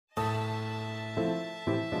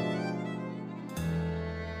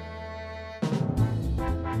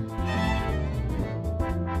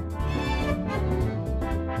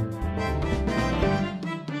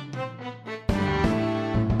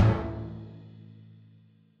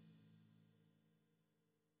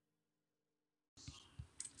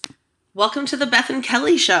Welcome to the Beth and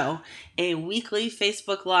Kelly Show, a weekly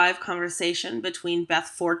Facebook Live conversation between Beth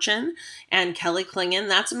Fortune and Kelly Klingon,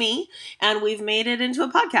 that's me, and we've made it into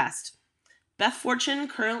a podcast. Beth Fortune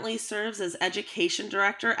currently serves as Education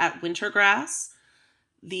Director at Wintergrass,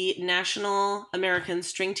 the National American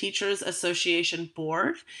String Teachers Association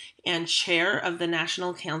Board, and Chair of the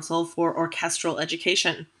National Council for Orchestral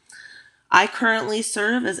Education. I currently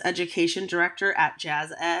serve as Education Director at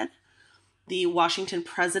Jazz Ed, the Washington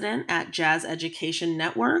President at Jazz Education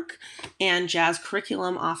Network, and Jazz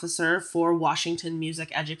Curriculum Officer for Washington Music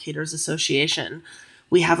Educators Association.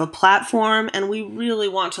 We have a platform and we really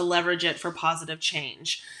want to leverage it for positive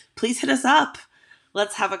change. Please hit us up.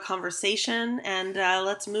 Let's have a conversation and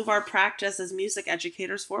let's move our practice as music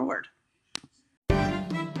educators forward.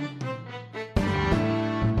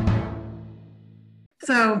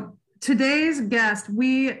 So today's guest,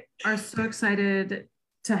 we are so excited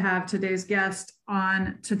to have today's guest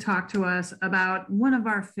on to talk to us about one of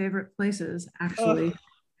our favorite places, actually,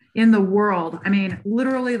 in the world. I mean,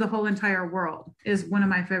 literally the whole entire world is one of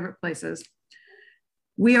my favorite places.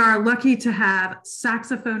 We are lucky to have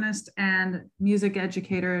saxophonist and music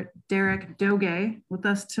educator Douget with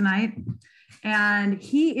us tonight. And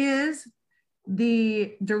he is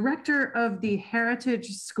the director of the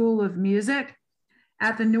Heritage School of Music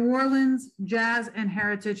at the New Orleans Jazz and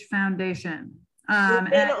Heritage Foundation.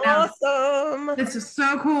 Awesome. This is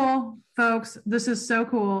so cool, folks. This is so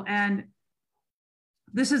cool. And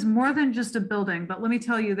this is more than just a building, but let me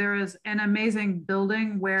tell you, there is an amazing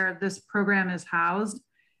building where this program is housed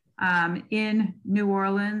in New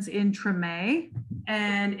Orleans, in Treme.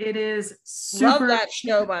 And it is love that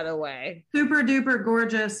show, by the way. Super duper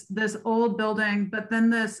gorgeous, this old building, but then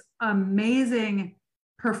this amazing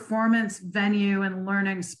performance venue and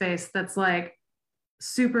learning space that's like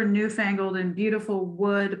super newfangled and beautiful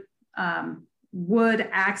wood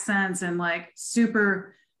accents and like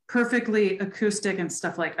super perfectly acoustic and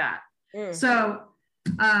stuff like that. So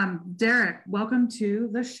Derek, welcome to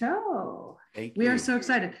the show. We are so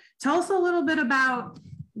excited. Tell us a little bit about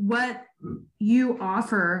what you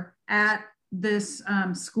offer at this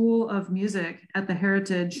School of Music at the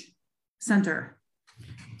Heritage Center.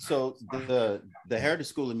 So the Heritage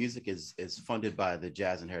School of Music is funded by the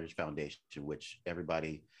Jazz and Heritage Foundation, which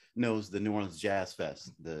everybody knows, the New Orleans Jazz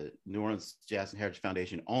Fest. The New Orleans Jazz and Heritage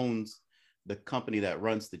Foundation owns the company that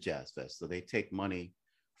runs the Jazz Fest. So they take money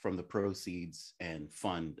from the proceeds and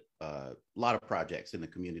fund a lot of projects in the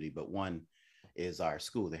community, but one is our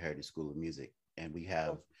school, the Heritage School of Music. And we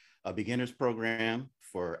have a beginners program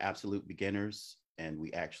for absolute beginners, and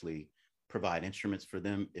we actually provide instruments for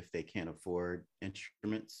them if they can't afford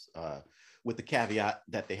instruments, with the caveat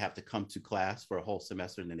that they have to come to class for a whole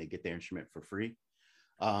semester and then they get their instrument for free.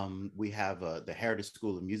 We have the Heritage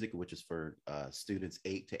School of Music, which is for students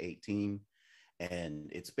 8 to 18. And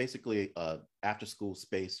it's basically a after-school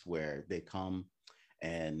space where they come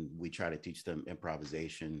and we try to teach them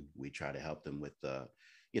improvisation. We try to help them with,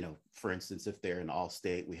 for instance, if they're in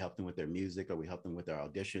All-State, we help them with their music, or we help them with their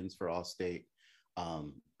auditions for All-State.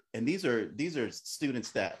 And these are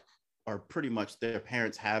students that are pretty much, their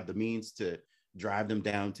parents have the means to drive them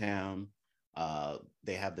downtown.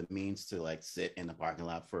 They have the means to like sit in the parking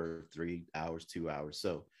lot for 3 hours, 2 hours.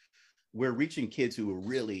 So we're reaching kids who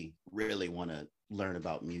really, really want to learn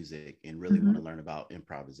about music and really want to learn about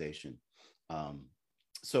improvisation.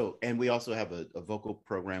 And we also have a vocal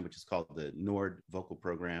program, which is called the Nord Vocal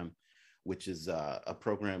Program, which is a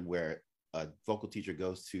program where a vocal teacher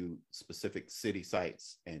goes to specific city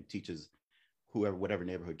sites and teaches whatever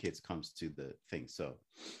neighborhood kids comes to the thing. So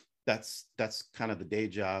that's kind of the day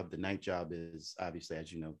job. The night job is obviously,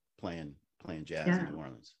 as you know, playing jazz in New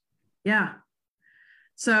Orleans. Yeah.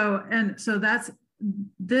 So that's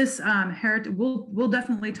this heritage. We'll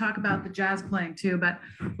definitely talk about the jazz playing too, but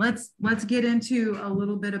let's get into a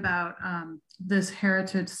little bit about this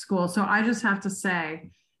heritage school. So I just have to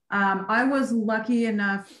say, I was lucky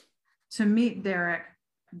enough to meet Derek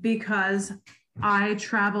because I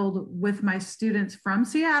traveled with my students from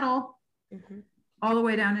Seattle all the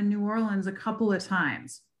way down to New Orleans a couple of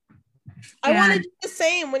times. I wanted to do the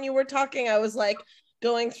same. When you were talking, I was like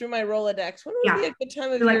going through my Rolodex. When would be a good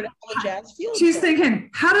time of year to have a jazz field? She's thinking,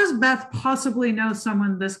 how does Beth possibly know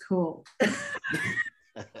someone this cool?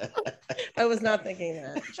 I was not thinking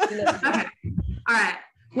that. Okay. All right.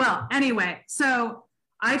 Well, anyway, so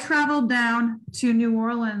I traveled down to New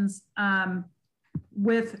Orleans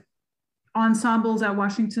with ensembles at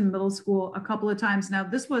Washington Middle School a couple of times. Now,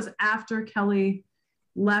 this was after Kelly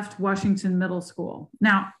left Washington Middle School.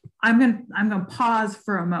 Now, I'm going to pause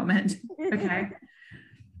for a moment, okay?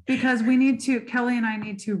 because Kelly and I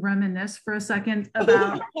need to reminisce for a second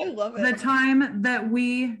about I love it. the time that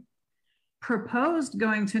we proposed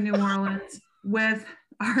going to New Orleans with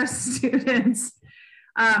our students.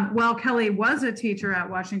 Well, Kelly was a teacher at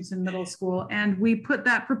Washington Middle School, and we put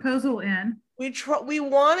that proposal in. We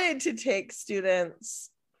wanted to take students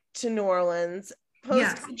to New Orleans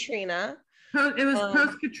post Katrina. It was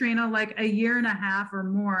post Katrina, like a year and a half or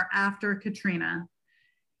more after Katrina.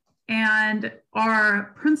 And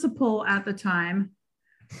our principal at the time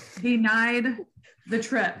denied the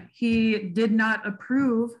trip. He did not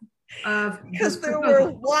approve of, because there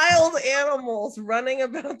were wild animals running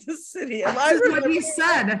about the city. This is what he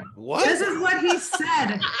said. What? This is what he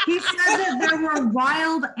said. He said that there were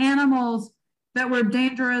wild animals that were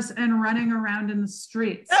dangerous and running around in the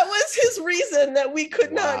streets. That was his reason that we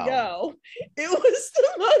could not go. It was the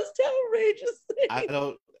most outrageous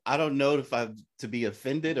thing. I don't know if I'm to be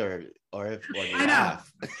offended or laugh.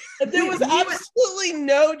 There was absolutely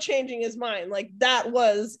no changing his mind. Like that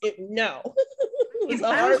was it. No.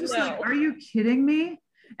 I was just like, are you kidding me?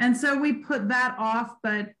 And so we put that off.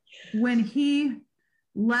 But when he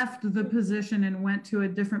left the position and went to a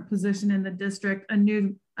different position in the district, a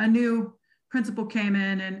new principal came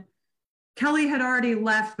in, and Kelly had already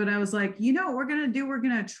left. But I was like, you know what we're going to do? We're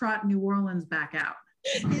going to trot New Orleans back out.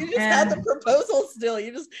 You just had the proposal still.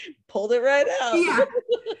 You just pulled it right out. Yeah,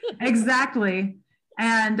 exactly.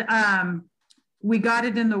 And we got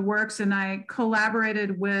it in the works, and I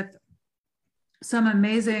collaborated with an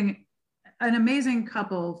amazing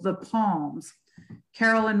couple, the Palms,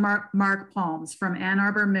 Carol and Mark Palms from Ann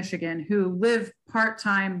Arbor, Michigan, who live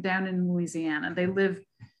part-time down in Louisiana.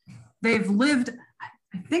 They've lived,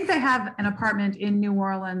 I think they have an apartment in New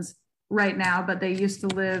Orleans right now, but they used to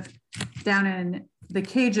live down in the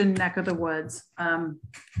Cajun neck of the woods.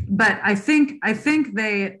 But I think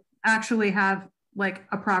they actually have like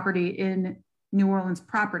a property in New Orleans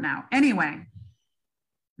proper now. Anyway,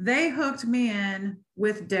 they hooked me in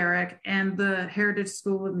with Derek and the Heritage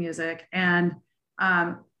School of Music. And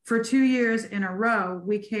for 2 years in a row,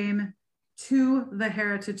 we came to the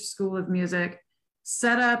Heritage School of Music,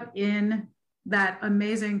 set up in that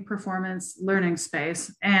amazing performance learning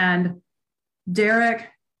space. And Derek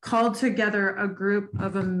called together a group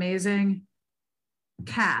of amazing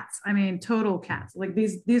cats. I mean, total cats. Like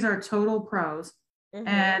these are total pros. Mm-hmm.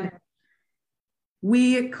 And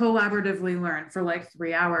we collaboratively learned for like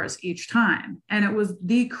 3 hours each time. And it was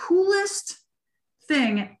the coolest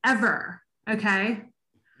thing ever. Okay.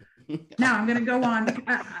 Now I'm going to go on.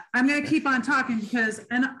 I'm going to keep on talking because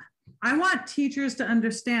I want teachers to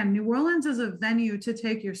understand New Orleans is a venue to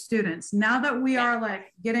take your students. Now that we are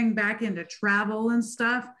like getting back into travel and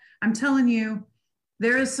stuff, I'm telling you,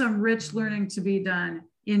 there is some rich learning to be done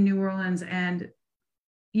in New Orleans, and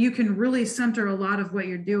you can really center a lot of what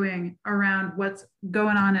you're doing around what's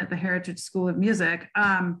going on at the Heritage School of Music.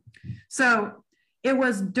 So it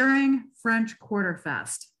was during French Quarter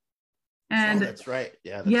Fest. And that's right.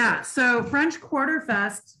 Yeah. Right. So French Quarter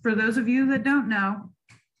Fest, for those of you that don't know,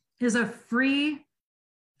 is a free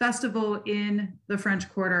festival in the French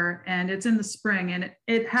Quarter, and it's in the spring, and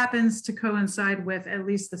it happens to coincide with at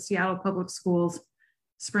least the Seattle Public Schools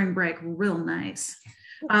spring break. Real nice.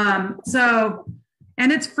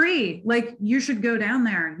 And it's free. Like, you should go down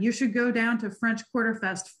there. You should go down to French Quarter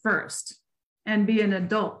Fest first and be an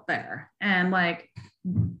adult there and like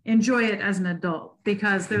enjoy it as an adult,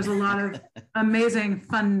 because there's a lot of amazing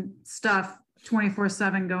fun stuff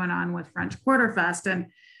 24/7 going on with French Quarter Fest. And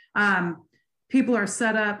people are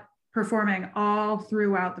set up performing all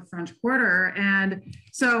throughout the French Quarter. And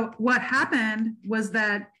so what happened was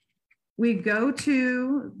that we go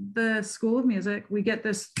to the School of Music, we get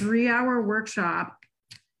this 3-hour workshop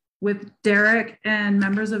with Derek and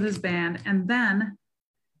members of his band. And then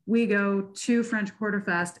we go to French Quarter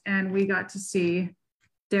Fest, and we got to see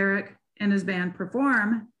Derek and his band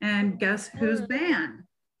perform. And guess whose band?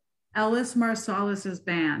 Ellis Marsalis's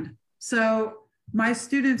band. So my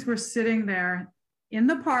students were sitting there in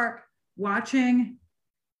the park watching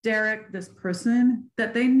Derek, this person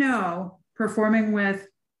that they know, performing with,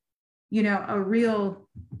 you know, a real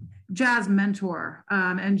jazz mentor.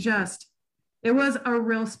 And just, it was a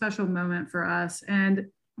real special moment for us. And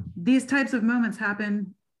these types of moments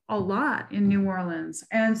happen a lot in New Orleans.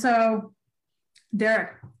 And so,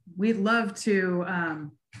 Derek, we'd love to,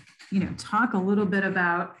 talk a little bit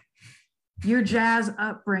about your jazz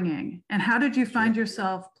upbringing, and how did you find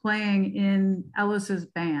yourself playing in Ellis's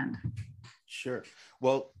band? Sure.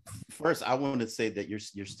 Well, first, I want to say that your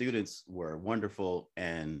students were wonderful,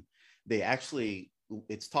 and they actually,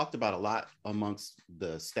 it's talked about a lot amongst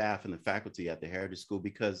the staff and the faculty at the Heritage School,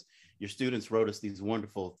 because your students wrote us these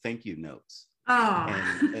wonderful thank you notes. Oh.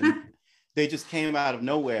 And they just came out of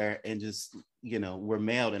nowhere and just, were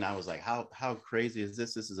mailed. And I was like, how crazy is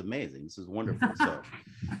this? This is amazing. This is wonderful. So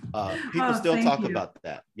people still talk about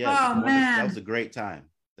that. Yeah. Man. That was a great time.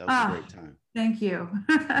 That was a great time. Thank you.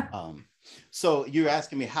 So you're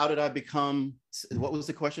asking me, how did I become, what was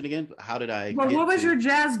the question again? How did I what was your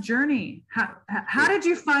jazz journey? How did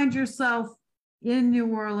you find yourself in New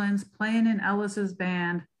Orleans playing in Ellis's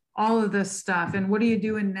band, all of this stuff? And what are you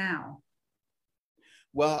doing now?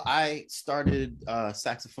 Well, I started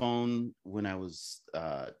saxophone when I was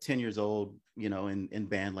 10 years old, in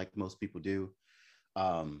band like most people do.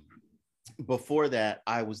 Before that,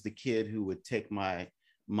 I was the kid who would take my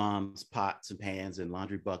mom's pots and pans and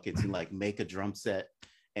laundry buckets and like make a drum set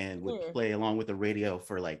and would play along with the radio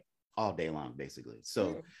for like all day long, basically.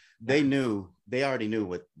 So they already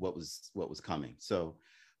knew what was coming. So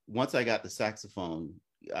once I got the saxophone,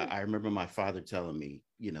 I remember my father telling me,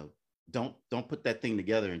 don't put that thing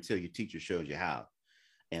together until your teacher shows you how.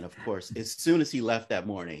 And of course, as soon as he left that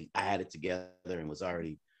morning, I had it together and was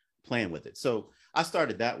already playing with it. So I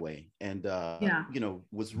started that way and,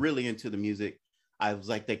 was really into the music. I was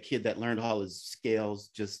like that kid that learned all his scales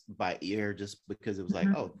just by ear, just because it was like,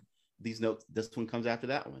 oh, these notes, this one comes after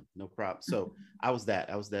that one, no problem. So I was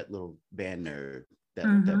that little band nerd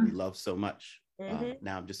that we love so much.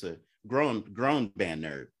 Now I'm just a grown band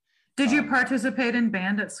nerd. Did you participate in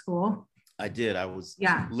band at school? I did. I was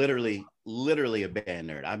literally a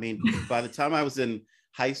band nerd. I mean, by the time I was in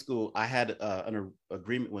high school, I had an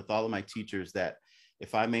agreement with all of my teachers that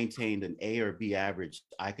if I maintained an A or B average,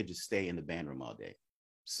 I could just stay in the band room all day.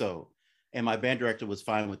 So, and my band director was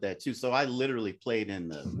fine with that too. So I literally played in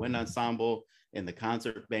the wind ensemble, in the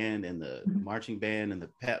concert band, in the marching band, and the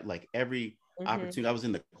pep, like every opportunity. I was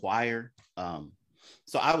in the choir.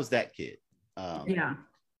 So I was that kid.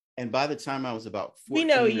 And by the time I was about 14, we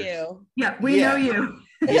know you. Yeah, we know you.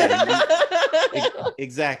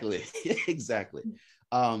 Exactly. Exactly.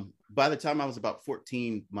 By the time I was about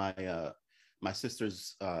 14, my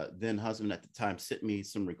sister's then husband at the time sent me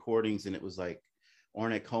some recordings, and it was like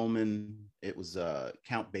Ornette Coleman, it was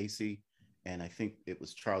Count Basie, and I think it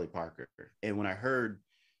was Charlie Parker. And when I heard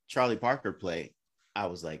Charlie Parker play, I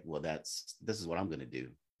was like, well, this is what I'm going to do.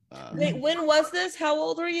 Wait, when was this? How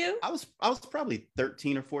old were you? I was probably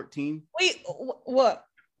 13 or 14. Wait, what?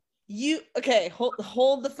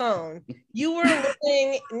 Hold the phone. You were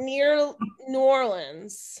living near New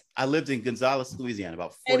Orleans. I lived in Gonzales, Louisiana,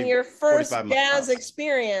 about 40. And your first jazz miles.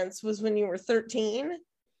 experience was when you were 13?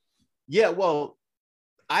 Yeah, well,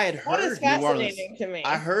 I had heard New Orleans to me.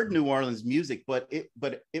 I heard New Orleans music, but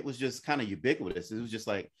it was just kind of ubiquitous. It was just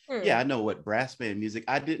like, yeah, I know what brass band music.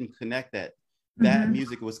 I didn't connect that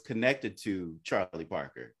music was connected to Charlie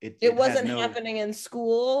Parker. It wasn't happening in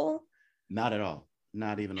school? Not at all.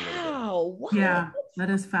 Not even a little bit. Wow. What? Yeah, that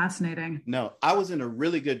is fascinating. No, I was in a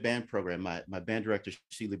really good band program. My band director,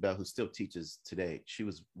 Sheila Bell, who still teaches today, she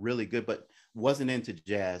was really good, but wasn't into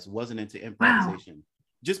jazz, wasn't into improvisation. Wow.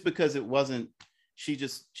 Just because it wasn't, she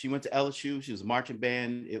went to LSU, she was a marching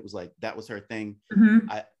band. It was like, that was her thing.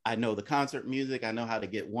 I know the concert music. I know how to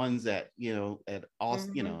get ones at all,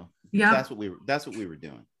 that's what we were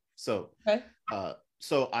doing. So,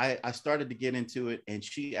 so I started to get into it, and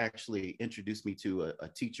she actually introduced me to a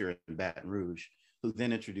teacher in Baton Rouge, who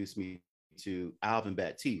then introduced me to Alvin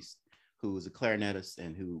Baptiste, who was a clarinetist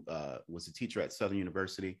and who was a teacher at Southern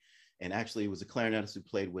University, and actually was a clarinetist who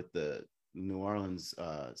played with the New Orleans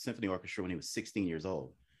Symphony Orchestra when he was 16 years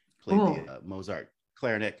old, played the Mozart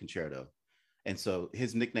clarinet concerto. And so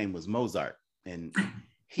his nickname was Mozart. And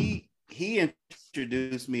he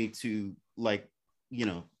introduced me to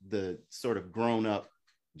the sort of grown up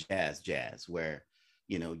jazz where,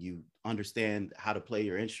 you understand how to play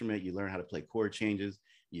your instrument, you learn how to play chord changes,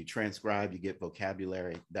 you transcribe, you get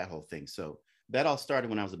vocabulary, that whole thing. So that all started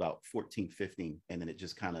when I was about 14, 15, and then it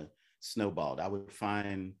just kind of snowballed. I would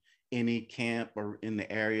find any camp or in the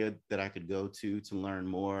area that I could go to learn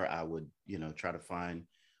more. I would, try to find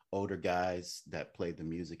older guys that played the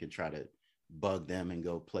music and try to bug them and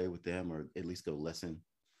go play with them, or at least go listen.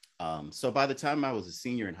 So by the time I was a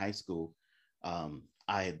senior in high school,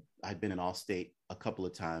 I'd been in All-State a couple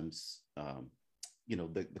of times,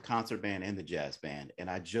 the concert band and the jazz band, and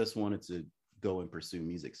I just wanted to go and pursue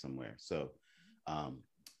music somewhere. So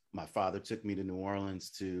my father took me to New Orleans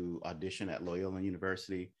to audition at Loyola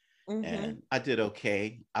University. And I did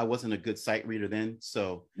okay. I wasn't a good sight reader then.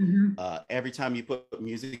 So every time you put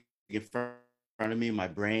music in front of me, my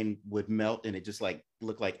brain would melt and it just like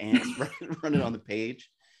looked like ants running on the page,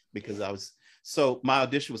 because I was So my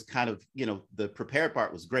audition was kind of, the prepared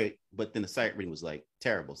part was great, but then the sight reading was like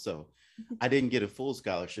terrible. So I didn't get a full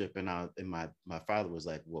scholarship. And my father was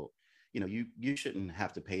like, well, you shouldn't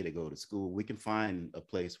have to pay to go to school. We can find a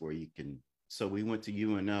place where you can. So we went to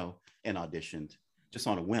UNO and auditioned just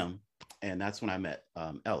on a whim. And that's when I met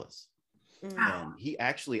Ellis. And he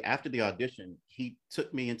actually, after the audition, he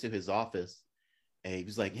took me into his office and he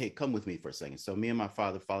was like, hey, come with me for a second. So me and my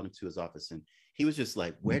father followed him to his office, and he was just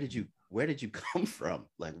like, where did you come from?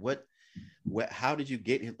 Like, how did you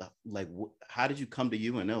get here? Like, how did you come to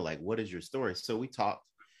UNO? Like, what is your story? So we talked,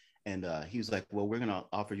 and he was like, well, we're going to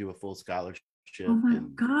offer you a full scholarship. Oh my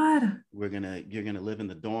God. You're going to live in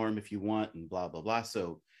the dorm if you want, and blah, blah, blah.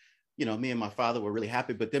 So, me and my father were really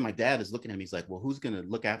happy, but then my dad is looking at me. He's like, well, who's going to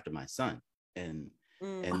look after my son? And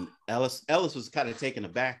Ellis was kind of taken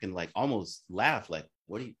aback and like almost laughed, like,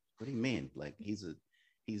 what do you mean? Like, he's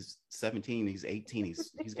 17, he's 18,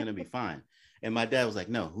 he's gonna be fine. And my dad was like,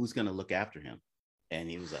 no, who's gonna look after him? And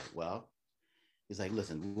he was like, well, he's like,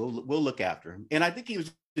 listen, we'll look after him. And I think he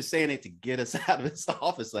was just saying it to get us out of his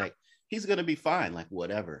office, like, he's gonna be fine, like,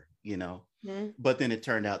 whatever, But then it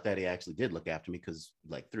turned out that he actually did look after me, because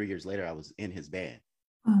like 3 years later I was in his band.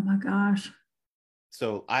 Oh my gosh.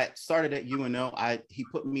 So I started at UNO. He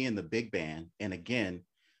put me in the big band. And again,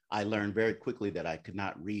 I learned very quickly that I could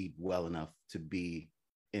not read well enough to be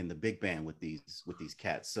in the big band with these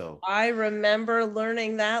cats. So I remember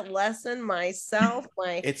learning that lesson myself.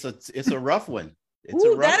 It's a rough one.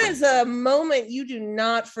 That is a moment you do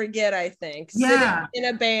not forget, I think. Yeah. Sitting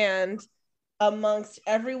in a band amongst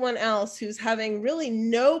everyone else who's having really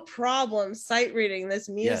no problem sight reading this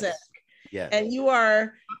music. Yes. And you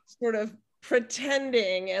are sort of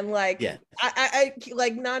pretending and like, I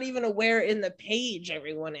like not even aware in the page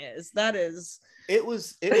everyone is. It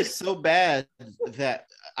was so bad that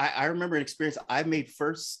I remember an experience. I made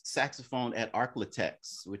first saxophone at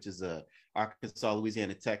Arklatex, which is Arkansas,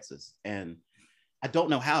 Louisiana, Texas. And I don't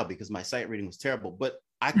know how, because my sight reading was terrible, but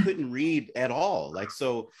I couldn't read at all. Like,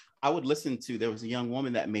 so I would there was a young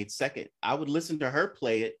woman that made second. I would listen to her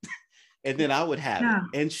play it and then I would have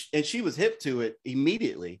it. And she was hip to it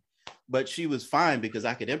immediately. But she was fine because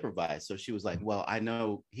I could improvise. So she was like, well, I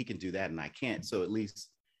know he can do that and I can't. So at least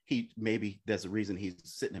maybe that's the reason he's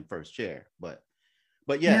sitting in first chair. But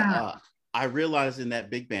I realized in that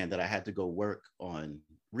big band that I had to go work on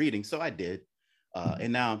reading. So I did.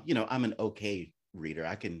 And now, I'm an okay reader.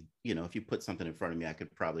 I can, if you put something in front of me, I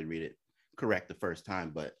could probably read it correct the first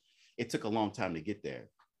time, but it took a long time to get there.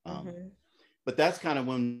 But that's kind of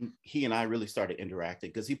when he and I really started interacting,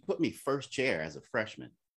 because he put me first chair as a freshman.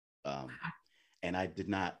 And I did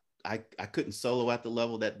not, I couldn't solo at the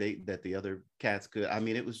level that the other cats could. I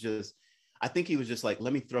mean, it was just, I think he was just like,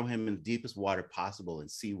 let me throw him in the deepest water possible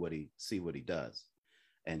and see what he does.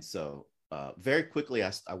 And so very quickly,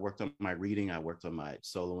 I worked on my reading, I worked on my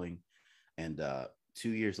soloing, and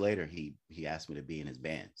 2 years later, he asked me to be in his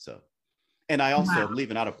band. So, and I also,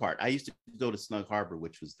 leaving out a part, I used to go to Snug Harbor,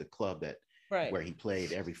 which was the club where he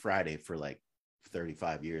played every Friday for like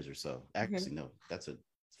 35 years or so. Actually, no, that's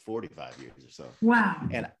 45 years or so. Wow.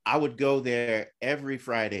 And I would go there every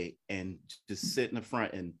Friday and just sit in the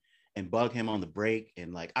front and bug him on the break.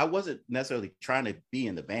 And like, I wasn't necessarily trying to be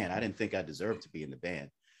in the band. I didn't think I deserved to be in the band,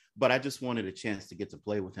 but I just wanted a chance to get to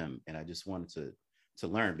play with him. And I just wanted to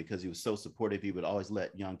learn, because he was so supportive. He would always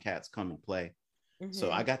let young cats come and play.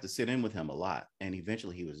 So I got to sit in with him a lot. And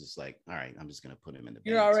eventually he was just like, all right, I'm just going to put him in the band.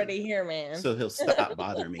 You're already here, man. So he'll stop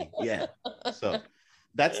bothering me. Yeah. So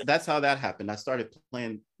that's how that happened. I started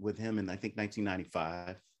playing with him in, I think,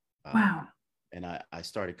 1995. Wow. And I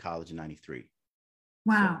started college in 93.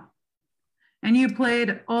 Wow. So, and you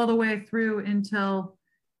played all the way through until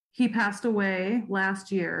he passed away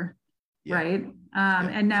last year, right?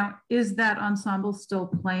 And now, is that ensemble still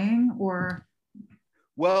playing, or?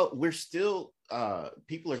 Well, we're still,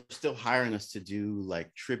 people are still hiring us to do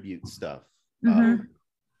like tribute stuff.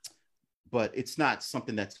 But it's not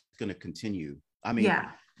something that's going to continue. I mean,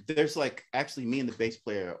 there's like, actually me and the bass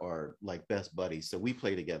player are like best buddies. So we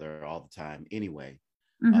play together all the time anyway.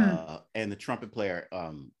 And the trumpet player,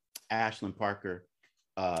 Ashlyn Parker,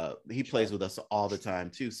 he plays with us all the time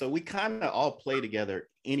too. So we kind of all play together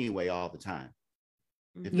anyway all the time,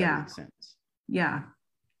 if that makes sense. Yeah.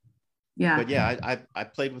 But yeah, I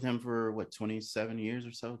played with him for 27 years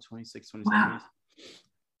or so, 26, 27 years.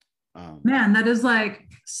 Man, that is like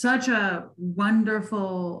such a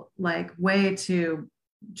wonderful like way to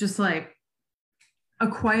just like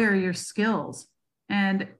acquire your skills.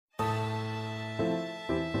 And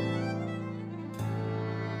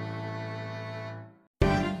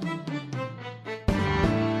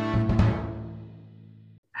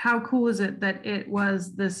how cool is it that it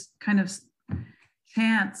was this kind of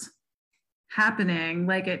chance happening?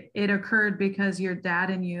 Like it occurred because your dad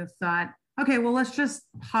and you thought, okay, well, let's just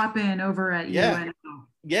hop in over at UNO.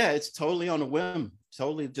 Yeah, it's totally on a whim.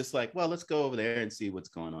 Totally just like, well, let's go over there and see what's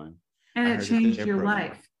going on. And it changed your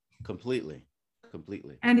life. Completely.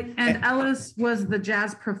 And Ellis was the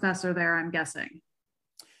jazz professor there, I'm guessing.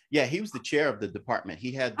 Yeah, he was the chair of the department.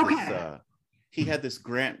 He had this he had this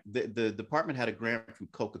grant. The department had a grant from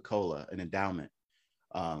Coca-Cola, an endowment,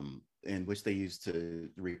 in which they used to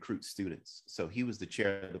recruit students. So he was the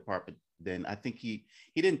chair of the department. Then I think he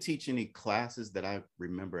didn't teach any classes that I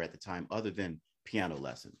remember at the time other than piano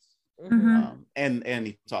lessons. Mm-hmm. And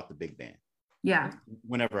he taught the big band. Yeah.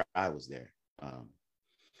 Whenever I was there.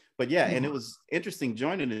 But yeah, and it was interesting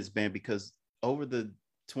joining this band because over the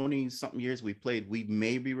 20 something years we played, we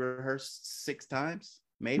maybe rehearsed 6 times,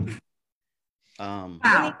 maybe. And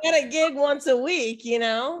you get a gig once a week, you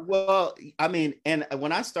know? Well, I mean, and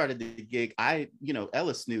when I started the gig,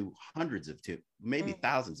 Ellis knew hundreds of tunes, maybe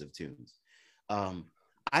thousands of tunes.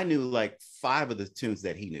 I knew like 5 of the tunes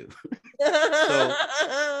that he knew.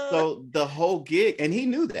 so the whole gig, and he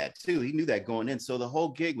knew that too. He knew that going in. So the whole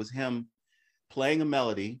gig was him playing a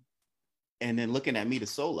melody and then looking at me to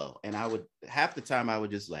solo. And half the time I would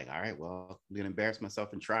just like, all right, well, I'm gonna embarrass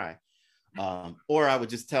myself and try. Or I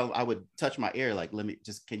would touch my ear, like,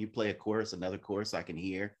 can you play a chorus, another chorus so I can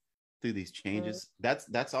hear through these changes?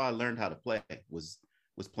 That's how I learned how to play, was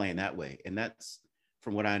playing that way. And that's,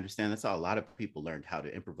 from what I understand, that's how a lot of people learned how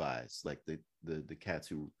to improvise. Like the cats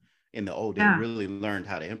who in the old day really learned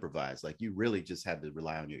how to improvise. Like you really just had to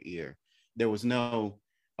rely on your ear. There was no,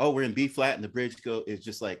 we're in B flat and the bridge it's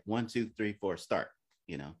just like 1, 2, 3, 4, start,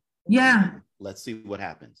 you know? Yeah. Let's see what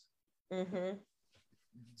happens. Mm-hmm.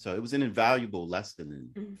 So it was an invaluable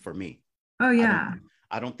lesson for me. Oh yeah.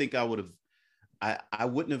 I don't think I would have, I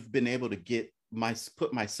wouldn't have been able to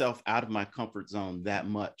put myself out of my comfort zone that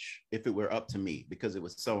much if it were up to me, because it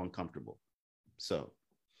was so uncomfortable. So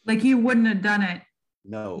like you wouldn't have done it.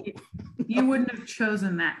 No. You wouldn't have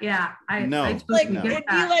chosen that. Yeah. It'd be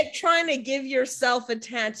like trying to give yourself a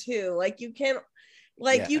tattoo. Like you can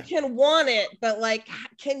want it, but like,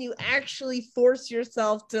 can you actually force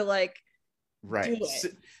yourself to like do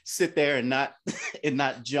it? Sit there and not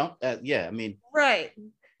jump at, I mean, right.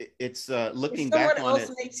 It's looking back on it. Someone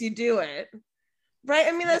else makes you do it. Right.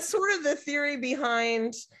 I mean, that's sort of the theory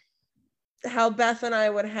behind how Beth and I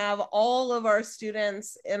would have all of our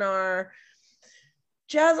students in our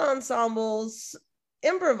jazz ensembles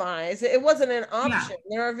improvise. It wasn't an option.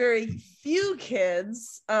 There are very few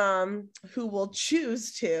kids who will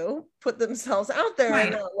choose to put themselves out there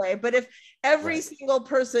in that way. But if every single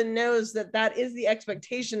person knows that is the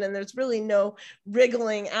expectation and there's really no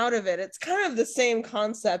wriggling out of it, it's kind of the same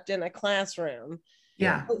concept in a classroom.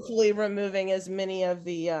 Yeah. Hopefully removing as many of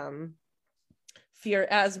the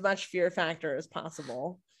much fear factor as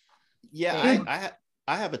possible. Yeah,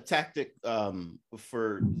 I have a tactic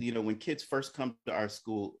for, when kids first come to our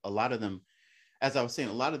school. A lot of them, as I was saying,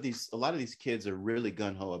 a lot of these kids are really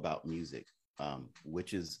gung-ho about music,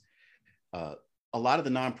 which is a lot of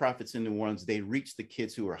the nonprofits in New Orleans, they reach the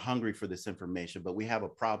kids who are hungry for this information, but we have a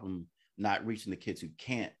problem not reaching the kids who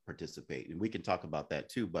can't participate. And we can talk about that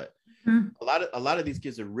too, but a lot of these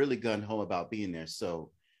kids are really gung-ho about being there.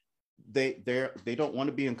 So they don't want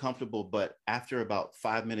to be uncomfortable, but after about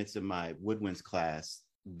 5 minutes in my woodwinds class,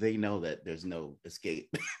 they know that there's no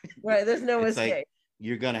escape. Right, there's no escape. Like,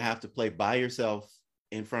 you're gonna have to play by yourself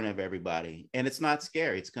in front of everybody, and it's not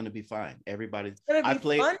scary. It's gonna be fine.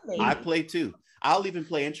 I play too. I'll even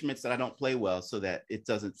play instruments that I don't play well, so that it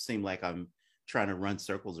doesn't seem like I'm trying to run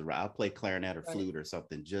circles around. I'll play clarinet or flute or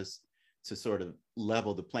something, just to sort of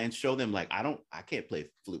level the play and show them, like, I can't play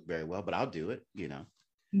flute very well, but I'll do it,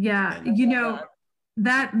 Yeah,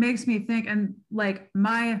 that makes me think, and like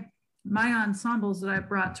my ensembles that I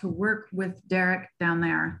brought to work with Derek down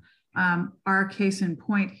there are case in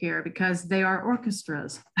point here, because they are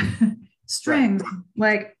orchestras, strings,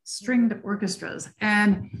 like stringed orchestras.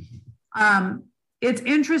 And it's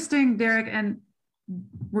interesting, Derek, and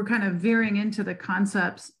we're kind of veering into the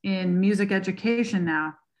concepts in music education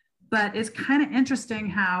now, but it's kind of interesting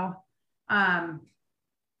how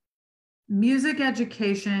music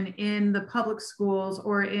education in the public schools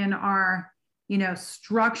or in our,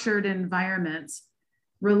 structured environments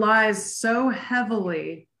relies so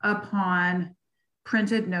heavily upon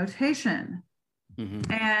printed notation. Mm-hmm.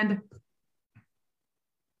 And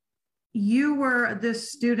you were this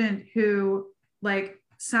student who, like,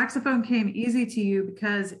 saxophone came easy to you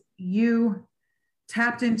because you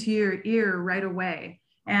tapped into your ear right away.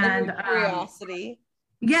 And curiosity.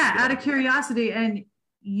 Out of curiosity. And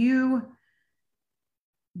you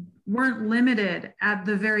weren't limited at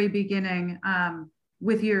the very beginning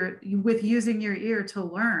with using your ear to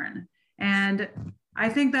learn. And I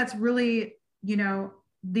think that's really,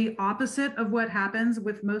 the opposite of what happens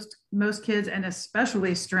with most kids, and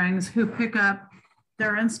especially strings, who pick up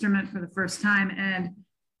their instrument for the first time, and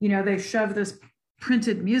they shove this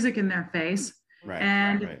printed music in their face,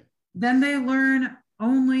 then they learn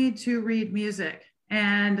only to read music,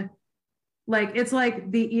 and it's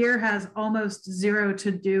like the ear has almost zero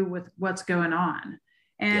to do with what's going on.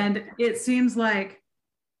 And it seems like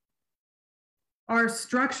our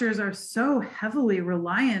structures are so heavily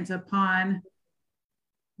reliant upon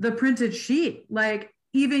the printed sheet. Like,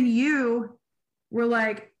 even you were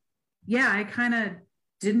like, yeah, I kind of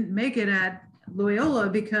didn't make it at Loyola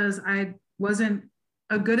because I wasn't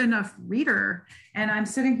a good enough reader. And I'm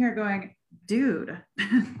sitting here going, dude,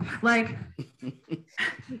 like,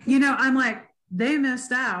 I'm like, they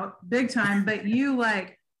missed out big time, but you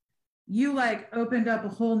opened up a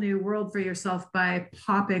whole new world for yourself by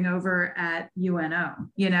popping over at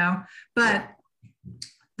UNO, but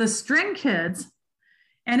the string kids,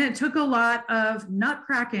 and it took a lot of nut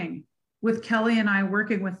cracking with Kelly and I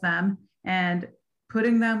working with them and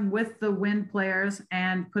putting them with the wind players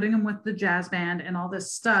and putting them with the jazz band and all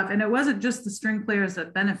this stuff. And it wasn't just the string players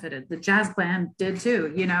that benefited, the jazz band did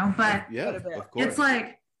too, but of course. It's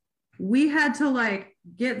like, we had to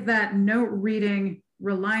get that note reading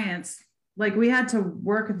reliance. Like, we had to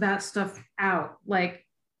work that stuff out. Like,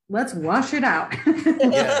 let's wash it out.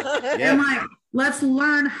 And let's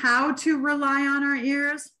learn how to rely on our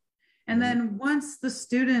ears. And then once the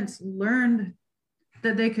students learned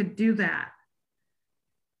that they could do that,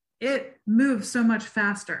 it moved so much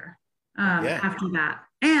faster after that.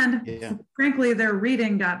 And frankly, their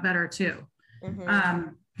reading got better too.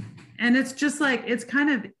 And it's just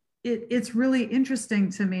it's really interesting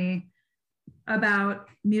to me about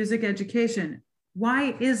music education.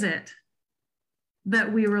 Why is it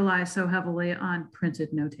that we rely so heavily on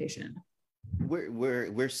printed notation?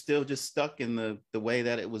 We're still just stuck in the way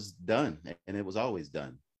that it was done, and it was always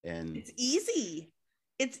done. And it's easy.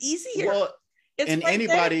 It's easier. Well, and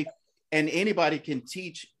anybody can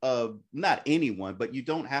teach. Not anyone, but you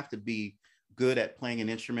don't have to be good at playing an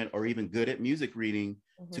instrument or even good at music reading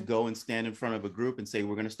to go and stand in front of a group and say,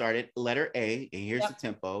 we're going to start at letter A, and here's the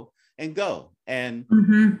tempo, and go. And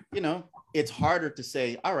it's harder to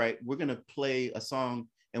say, all right, we're going to play a song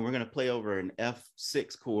and we're going to play over an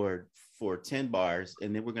F6 chord for 10 bars,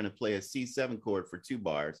 and then we're going to play a C7 chord for 2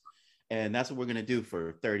 bars, and that's what we're going to do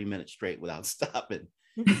for 30 minutes straight without stopping.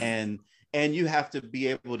 and you have to be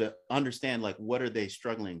able to understand, what are they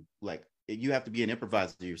struggling, you have to be an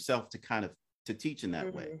improviser yourself to teach in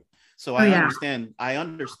that way. So I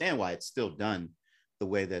understand why it's still done the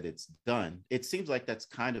way that it's done. It seems like that's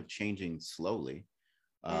kind of changing slowly,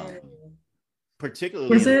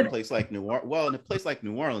 particularly in a place like New Orleans. Well, in a place like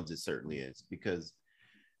New Orleans, it certainly is, because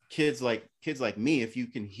kids like me, if you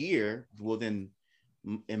can hear, well, then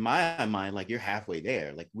in my mind, you're halfway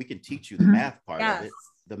there. We can teach you the math part of it.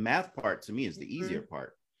 The math part to me is the easier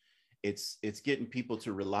part. It's getting people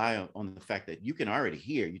to rely on the fact that you can already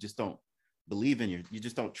hear. You just don't believe you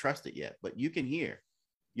just don't trust it yet, but you can hear.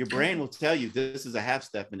 Your brain will tell you this is a half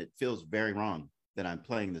step and it feels very wrong that I'm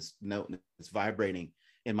playing this note and it's vibrating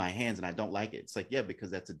in my hands and I don't like it. It's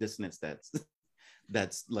because that's a dissonance that's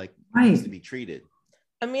needs to be treated.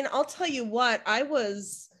 I mean, I'll tell you what, I'm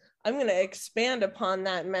going to expand upon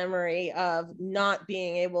that memory of not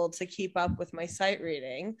being able to keep up with my sight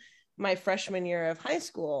reading my freshman year of high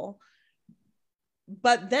school.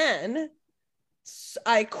 But then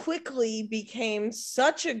I quickly became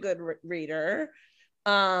such a good reader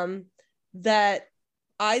that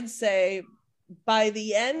I'd say by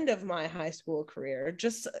the end of my high school career,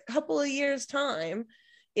 just a couple of years' time,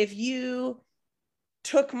 if you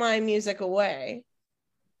took my music away,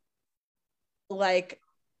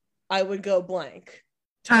 I would go blank.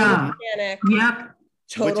 Total panic. Yep.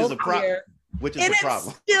 Total fear. Which is a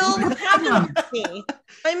problem. It still happens to me.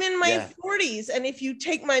 I'm in my 40s, and if you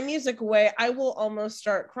take my music away, I will almost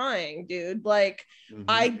start crying, dude.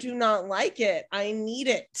 I do not like it. I need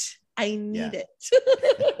it. I need it.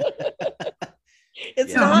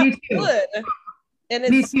 It's not good. And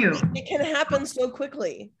it can happen so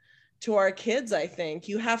quickly to our kids, I think.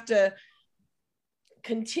 You have to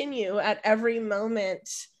continue at every moment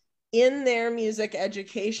in their music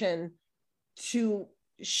education to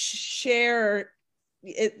share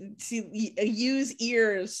it, to use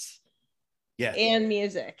ears and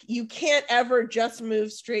music. You can't ever just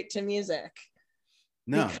move straight to music.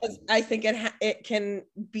 No, because I think it can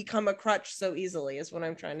become a crutch so easily, is what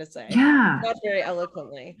I'm trying to say. Yeah. Not very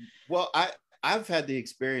eloquently. Well, I've had the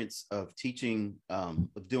experience of teaching,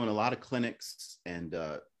 of doing a lot of clinics, and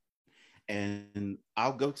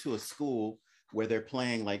I'll go to a school where they're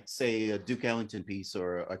playing, like, say, a Duke Ellington piece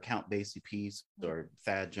or a Count Basie piece or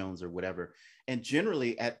Thad Jones or whatever. And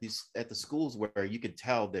generally at the schools where you could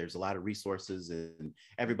tell there's a lot of resources and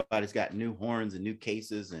everybody's got new horns and new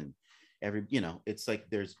cases, and it's like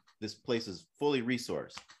this place is fully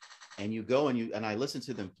resourced. And you go and I listen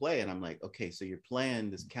to them play, and I'm like, okay, so you're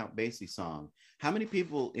playing this Count Basie song. How many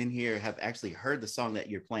people in here have actually heard the song that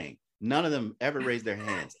you're playing? None of them ever raised their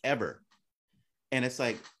hands, ever. And it's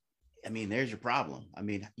like, I mean, there's your problem. I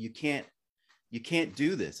mean, you can't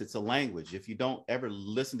do this. It's a language. If you don't ever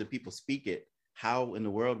listen to people speak it, how in the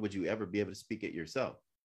world would you ever be able to speak it yourself?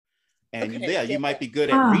 And you might be good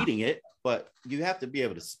at reading it, but you have to be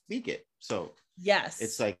able to speak it. So yes,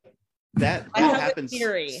 it's like that I have happens. A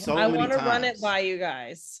theory. So I want to run it by you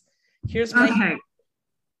guys. Here's my okay,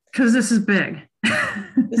 because this is big.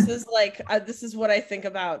 This is like this is what I think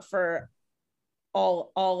about for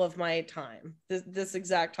all of my time. This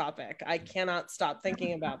exact topic. I cannot stop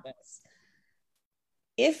thinking about this.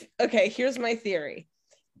 Here's my theory.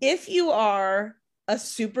 If you are a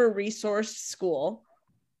super resourced school,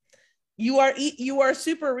 you are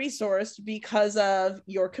super resourced because of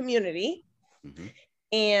your community, mm-hmm.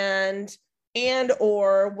 and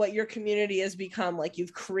or what your community has become. Like,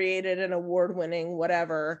 you've created an award-winning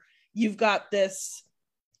whatever, you've got this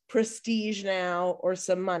prestige now or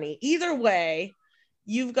some money. Either way,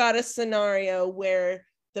 you've got a scenario where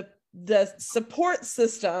the support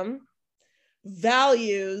system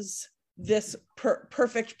values this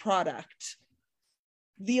perfect product.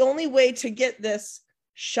 The only way to get this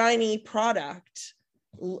shiny product,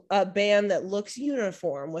 a band that looks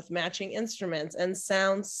uniform with matching instruments and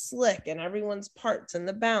sounds slick, and everyone's parts and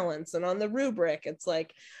the balance and on the rubric, it's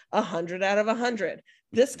like 100 out of 100.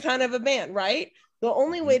 This kind of a band, right? The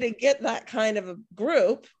only way to get that kind of a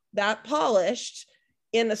group, that polished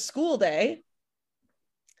in a school day,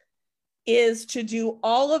 is to do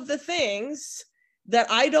all of the things that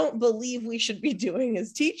I don't believe we should be doing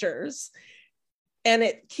as teachers. And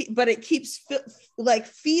it keeps like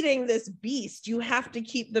feeding this beast. You have to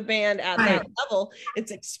keep the band at that level.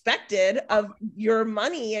 It's expected of your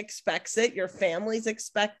money, expects it, your families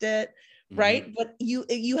expect it, right? Mm-hmm. But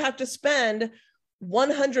you have to spend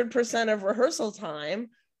 100% of rehearsal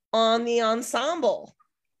time on the ensemble.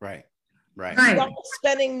 Right. You're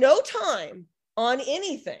spending no time on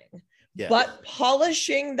anything but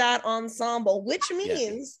polishing that ensemble, which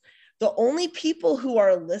means the only people who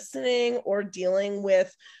are listening or dealing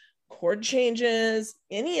with chord changes,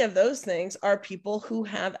 any of those things, are people who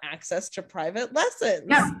have access to private lessons.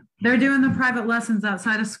 Yeah, they're doing the private lessons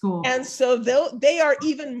outside of school. And so they are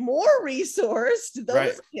even more resourced,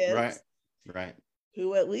 those kids. Right.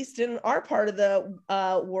 Who, at least in our part of the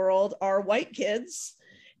world, are white kids.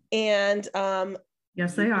 And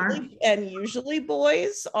yes, they are. And usually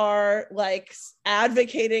boys are like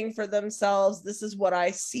advocating for themselves. This is what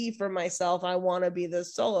I see for myself. I want to be the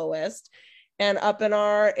soloist. And up in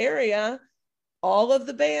our area, all of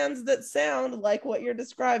the bands that sound like what you're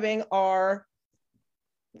describing are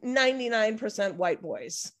 99% white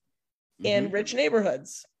boys in rich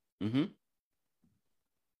neighborhoods. Mm-hmm.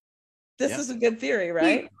 This is a good theory,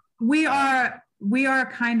 right? We are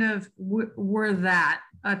kind of, we're that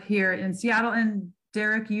up here in Seattle. And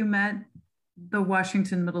Derek, you met the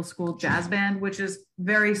Washington Middle School Jazz Band, which is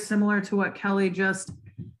very similar to what Kelly just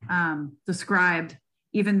described,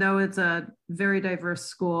 even though it's a very diverse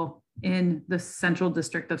school in the Central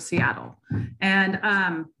District of Seattle.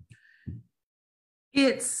 And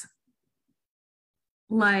it's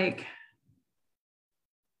like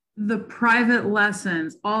the private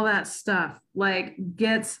lessons, all that stuff, like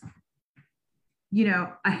gets,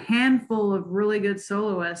 a handful of really good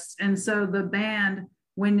soloists. And so the band,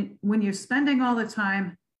 when you're spending all the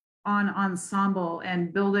time on ensemble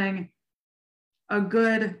and building a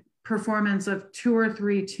good performance of 2 or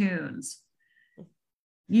 3 tunes,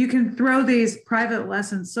 you can throw these private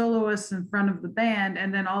lesson soloists in front of the band,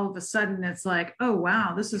 and then all of a sudden it's like, oh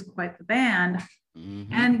wow, this is quite the band.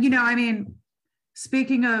 Mm-hmm. And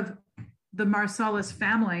speaking of the Marsalis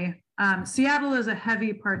family, Seattle is a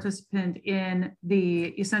heavy participant in the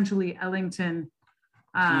essentially Ellington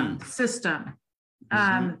system.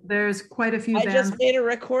 There's quite a few bands. I just made a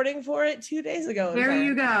recording for it 2 days ago. There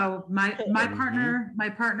you go. My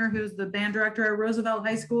partner, who's the band director at Roosevelt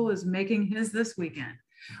High School, is making his this weekend.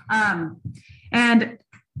 And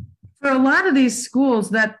for a lot of these schools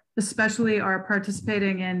that especially are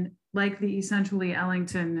participating in like the Essentially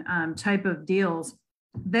Ellington type of deals,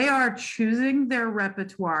 they are choosing their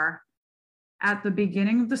repertoire at the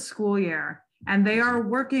beginning of the school year, and they are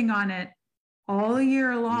working on it all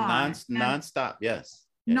year long. Non-stop, yes.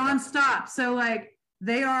 Non-stop. So like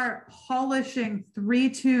they are polishing 3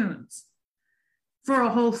 tunes for a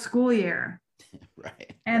whole school year.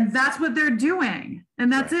 Right. And that's what they're doing.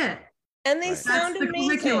 And that's it. And they sound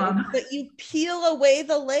amazing, but you peel away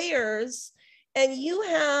the layers and you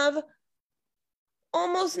have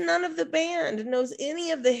almost none of the band knows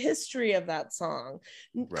any of the history of that song,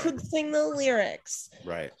 could sing the lyrics,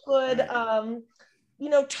 could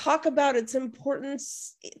talk about its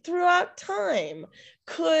importance throughout time,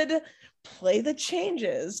 could play the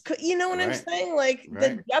changes, could, you know what I'm saying? Like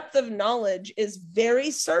the depth of knowledge is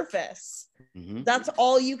very surface. That's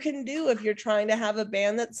all you can do if you're trying to have a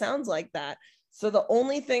band that sounds like that. So the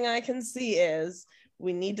only thing I can see is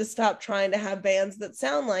we need to stop trying to have bands that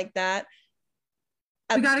sound like that.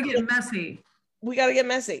 We got to get messy. We got to get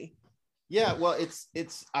messy. Yeah, well,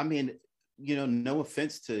 it's I mean, no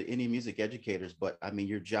offense to any music educators, but I mean,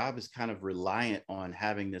 your job is kind of reliant on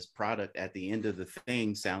having this product at the end of the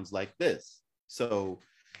thing sounds like this. So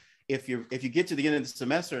if you get to the end of the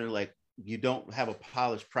semester and like you don't have a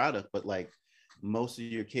polished product, but like most of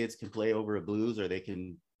your kids can play over a blues, or they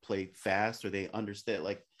can play fast, or they understand,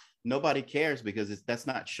 like nobody cares because that's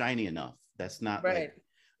not shiny enough. That's not like,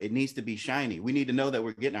 it needs to be shiny. We need to know that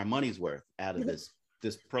we're getting our money's worth out of this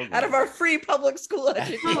program, out of our free public school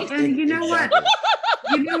education. And you know what?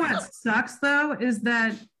 You know what sucks though is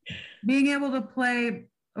that being able to play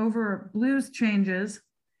over blues changes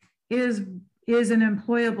is an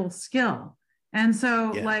employable skill. And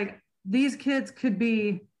so like these kids could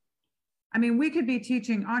be, I mean, we could be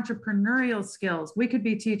teaching entrepreneurial skills. We could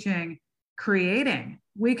be teaching creating.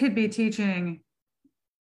 We could be teaching,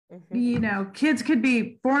 kids could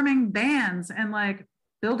be forming bands and like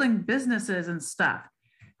building businesses and stuff.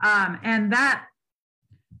 And that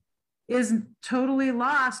is totally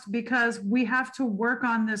lost because we have to work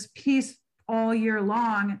on this piece all year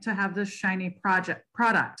long to have this shiny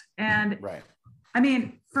product. And I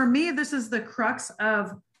mean, for me, this is the crux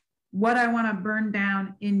of what I want to burn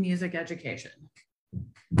down in music education.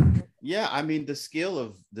 Yeah, I mean, the skill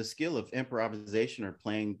of improvisation or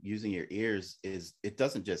playing using your ears it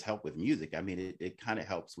doesn't just help with music. I mean, it kind of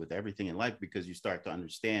helps with everything in life because you start to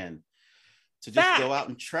understand to just go out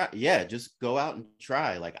and try. Yeah, just go out and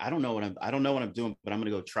try. Like I don't know what I'm doing, but I'm gonna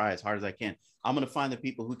go try as hard as I can. I'm gonna find the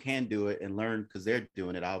people who can do it and learn because they're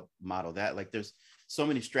doing it. I'll model that. Like there's so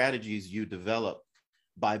many strategies you develop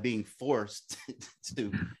by being forced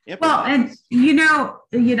to improvise. Well, and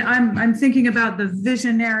I'm thinking about the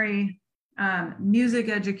visionary music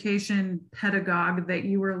education pedagogue that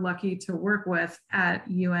you were lucky to work with at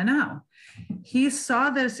UNO. He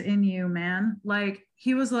saw this in you, man. Like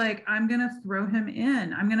he was like, I'm gonna throw him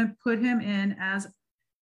in. I'm gonna put him in as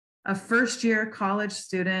a first-year college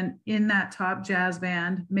student in that top jazz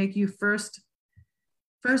band, make you first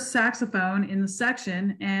saxophone in the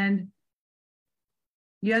section, and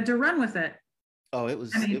you had to run with it. Oh, it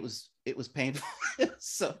was painful.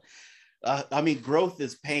 So, I mean, growth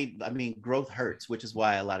is pain. I mean, growth hurts, which is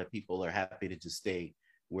why a lot of people are happy to just stay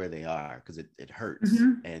where they are because it hurts,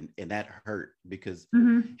 and that hurt because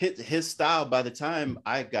his style. By the time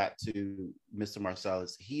I got to Mr.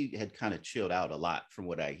 Marsalis, he had kind of chilled out a lot, from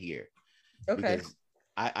what I hear. Okay, because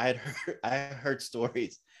I heard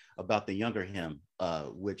stories about the younger him,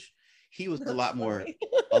 which. He was a lot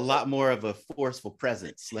more of a forceful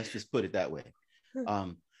presence. Let's just put it that way.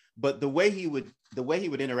 But the way he would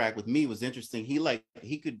interact with me was interesting. He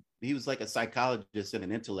was like a psychologist and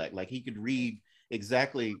an intellect. Like he could read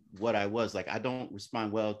exactly what I was. Like I don't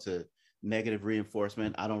respond well to negative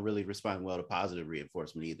reinforcement. I don't really respond well to positive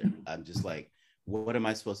reinforcement either. I'm just like, what am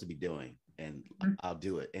I supposed to be doing? And I'll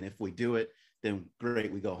do it. And if we do it, then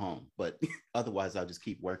great, we go home. But otherwise, I'll just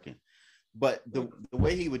keep working. But the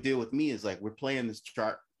way he would deal with me is like, we're playing this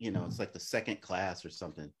chart, it's like the second class or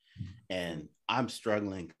something. And I'm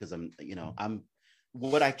struggling because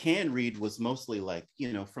what I can read was mostly like,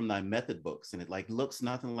 from my method books. And it like looks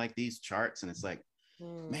nothing like these charts. And it's like,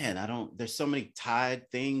 man, there's so many tied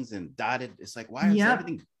things and dotted. It's like, why is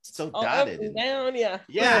everything so dotted? Up and down, yeah.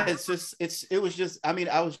 It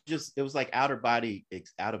was like out of body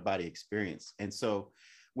experience. And so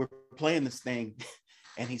we're playing this thing.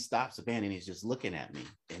 And he stops the band and he's just looking at me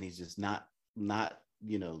and he's just not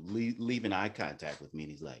leaving eye contact with me.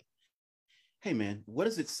 And he's like, hey man, what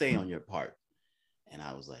does it say on your part? And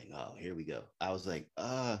I was like, oh, here we go. I was like,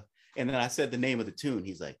 and then I said the name of the tune.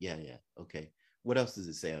 He's like, yeah, okay. What else does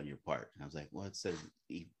it say on your part? And I was like, well, it says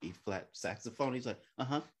E flat saxophone. He's like,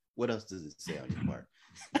 What else does it say on your part?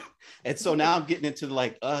 And so now I'm getting into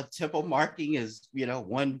like tempo marking is,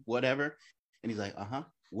 one whatever. And he's like,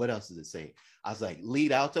 what else does it say? I was like,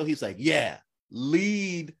 lead alto. He's like, yeah,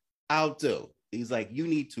 lead alto. He's like, you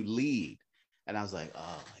need to lead. And I was like,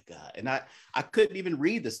 oh my God. And I couldn't even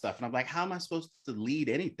read this stuff. And I'm like, how am I supposed to lead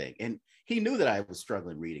anything? And he knew that I was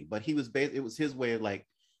struggling reading, but it was his way of like,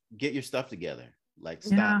 get your stuff together. Like,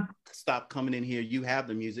 stop coming in here. You have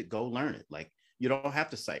the music, go learn it. Like, you don't have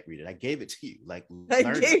to sight read it. I gave it to you. Like, I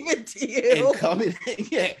gave it to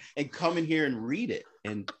you. And come in here and read it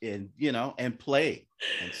and play.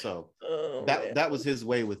 And so that was his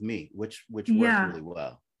way with me, which worked really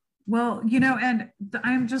well. Well, and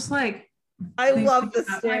I'm just like, I love the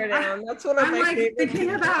stare down. That's one of my favorite things.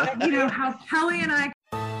 Thinking about, how Kelly and I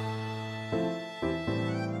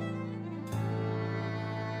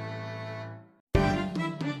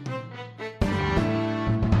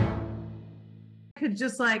could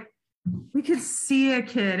just like, we could see a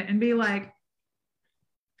kid and be like,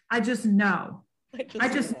 I just know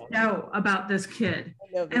about this kid.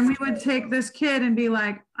 And we would take this kid and be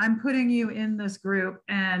like, I'm putting you in this group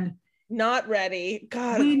and not ready.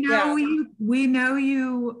 God, we know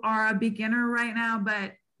you are a beginner right now,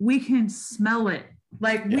 but we can smell it.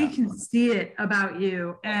 Like we can see it about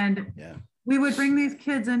you. And we would bring these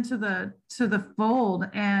kids into the fold,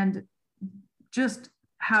 and just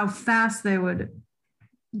how fast they would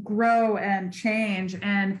grow and change.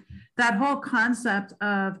 And that whole concept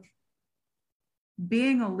of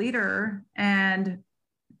being a leader and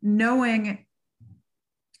knowing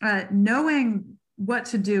what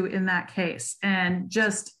to do in that case, and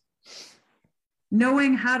just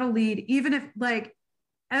knowing how to lead, even if like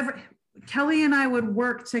Kelly and I would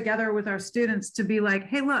work together with our students to be like,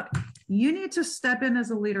 hey, look, you need to step in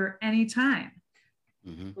as a leader anytime.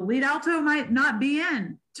 The lead alto might not be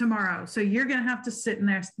in tomorrow, so you're going to have to sit in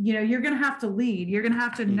there. You're going to have to lead. You're going to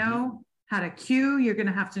have to know how to cue. You're going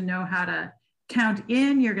to have to know how to count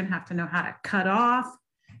in. You're going to have to know how to cut off.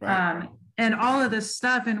 Right. And all of this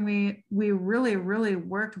stuff. And we really, really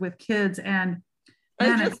worked with kids. And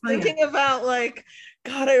I'm just thinking about like,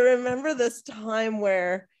 God, I remember this time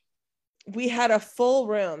where we had a full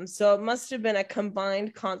room. So it must have been a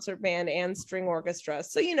combined concert band and string orchestra.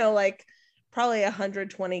 So, like probably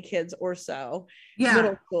 120 kids or so,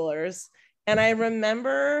 middle schoolers. And I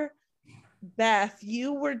remember, Beth,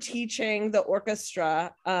 you were teaching the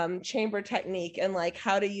orchestra chamber technique and like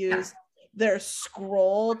how to use their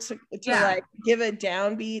scroll to like give a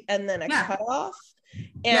downbeat and then a cutoff.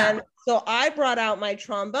 And so I brought out my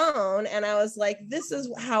trombone and I was like, this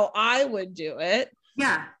is how I would do it.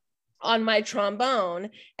 On my trombone.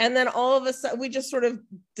 And then all of a sudden we just sort of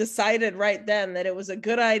decided right then that it was a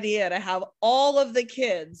good idea to have all of the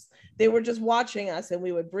kids, they were just watching us, and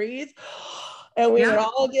we would breathe and we would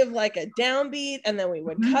all give like a downbeat, and then we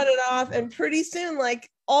would cut it off. And pretty soon, like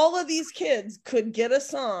all of these kids could get a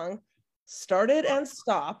song started and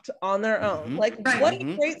stopped on their own. Like what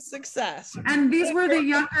a great success. And these were the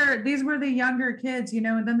younger kids,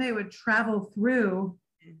 and then they would travel through,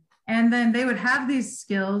 and then they would have these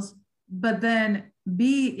skills, but then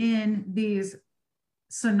be in these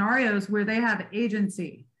scenarios where they have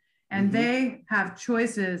agency and they have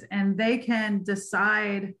choices, and they can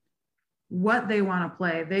decide what they want to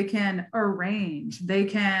play. They can arrange, they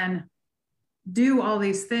can do all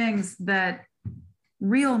these things that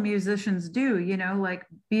real musicians do, like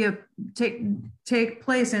take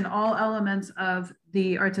place in all elements of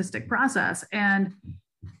the artistic process. And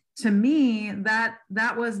to me, that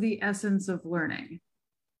was the essence of learning.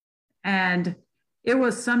 And it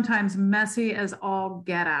was sometimes messy as all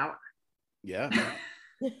get out.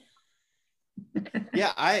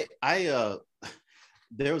 I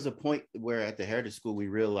there was a point where at the Heritage School we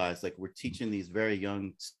realized like we're teaching these very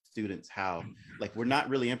young students how, like, we're not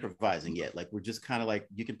really improvising yet. Like, we're just kind of like,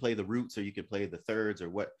 you can play the roots or you can play the thirds or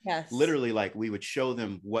what. Literally, like, we would show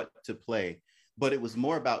them what to play, but it was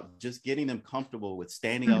more about just getting them comfortable with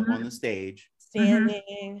standing up on the stage,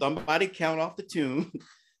 somebody count off the tune,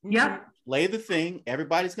 play the thing.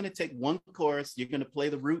 Everybody's going to take one chorus. You're going to play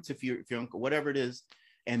the roots if you're whatever it is,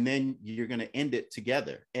 and then you're going to end it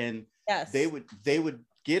together. And they would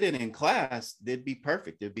get it in class. They'd be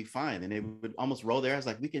perfect. They'd be fine. And they would almost roll their eyes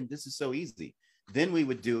like, this is so easy. Then we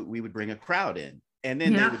would bring a crowd in, and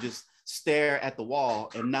then they would just stare at the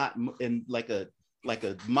wall and not in like a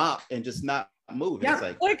mop and just not move. It's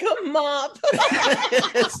like a mop.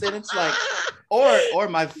 and it's like, or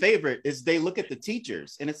my favorite is they look at the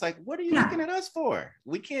teachers and it's like, what are you looking at us for?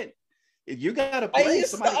 We can't. You gotta play. I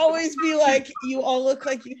used to always be like, you all look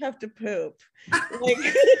like you have to poop. Like,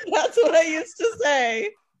 that's what I used to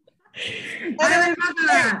say. I remember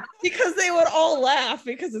that. Because they would all laugh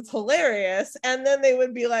because it's hilarious, and then they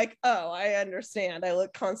would be like, "Oh, I understand. I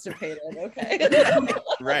look constipated." Okay.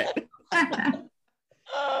 Right.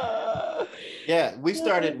 Yeah, we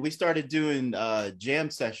started doing jam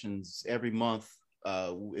sessions every month.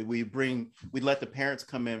 We let the parents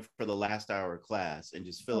come in for the last hour of class and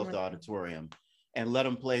just fill up the auditorium and let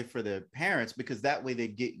them play for their parents, because that way they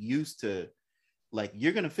get used to, like,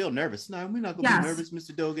 you're gonna feel nervous. No, we're not gonna be nervous,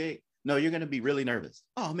 Mr. Douget. No, you're gonna be really nervous.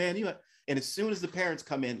 Oh man, and as soon as the parents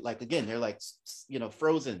come in, like, again, they're like,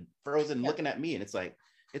 frozen, looking at me, and it's like,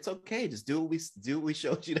 it's okay, just do what we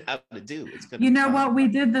showed you how to do. It's gonna you know what, we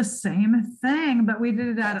did the same thing, but we did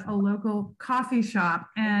it at a local coffee shop,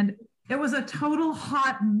 and it was a total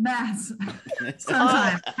hot mess.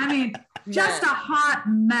 Sometimes, I mean, just a hot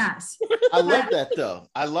mess. I love that though.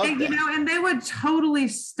 I love that. And they would totally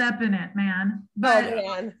step in it, man.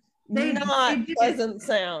 But they pleasant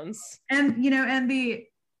sounds. And and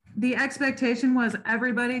the expectation was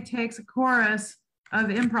everybody takes a chorus of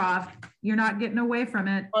improv. You're not getting away from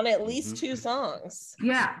it on at least 2 songs.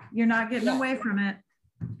 Yeah, you're not getting away from it.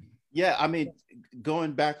 Yeah, I mean,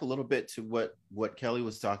 going back a little bit to what Kelly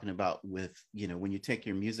was talking about with, when you take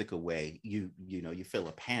your music away, you feel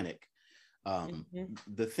a panic.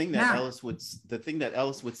 The thing that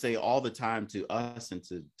Ellis would say all the time to us and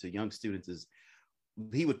to young students is,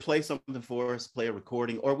 he would play something for us, play a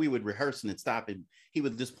recording, or we would rehearse and then stop, and he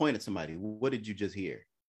would just point at somebody. What did you just hear?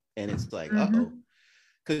 And it's like, uh-oh.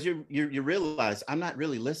 Because you realize I'm not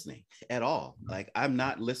really listening at all. Like, I'm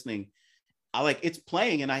not listening. It's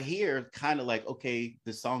playing and I hear kind of like, okay,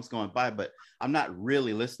 this song's going by, but I'm not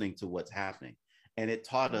really listening to what's happening. And it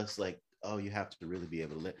taught us, like, oh, you have to really be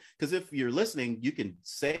able to listen. Because if you're listening, you can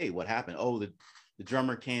say what happened. Oh, the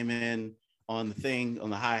drummer came in on the thing, on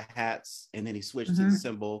the hi-hats, and then he switched to the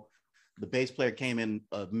cymbal. The bass player came in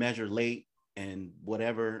a measure late and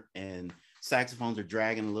whatever, and saxophones are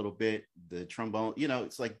dragging a little bit, the trombone,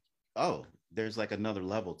 it's like, oh, there's like another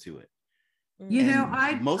level to it.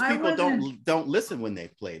 Most people don't listen when they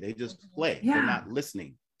play. They just play. Yeah. They're not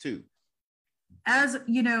listening to. As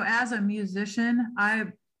a musician, I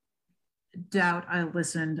doubt I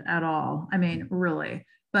listened at all. I mean, really.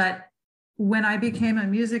 But when I became a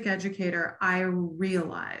music educator, I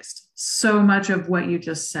realized so much of what you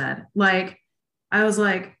just said. Like, I was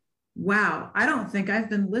like, wow, I don't think I've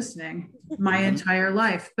been listening my entire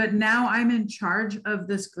life, but now I'm in charge of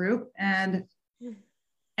this group, and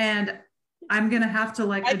I'm gonna have to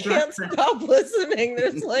I can't stop listening.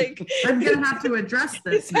 There's like I'm gonna have to address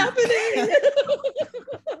this. It's happening.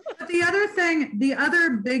 But the other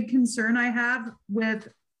big concern I have with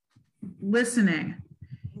listening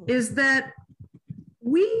is that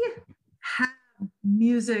we have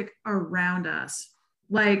music around us,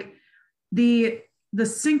 like the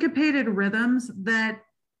syncopated rhythms that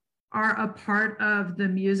are a part of the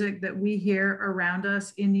music that we hear around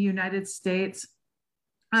us in the United States.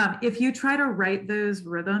 If you try to write those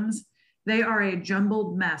rhythms, they are a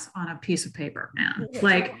jumbled mess on a piece of paper, man.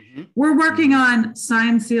 Like, we're working on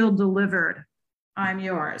Signed, Sealed, Delivered, I'm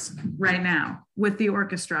Yours right now with the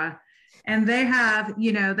orchestra. And they have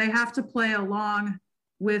to play along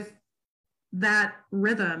with that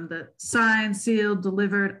rhythm, the Signed, Sealed,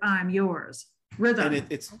 Delivered, I'm Yours rhythm. And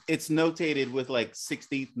it's notated with like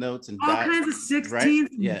 16th notes and all kinds of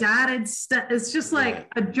 16th dotted stuff. It's just like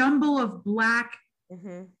a jumble of black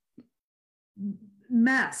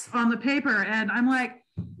mess on the paper. And I'm like,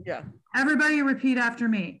 everybody repeat after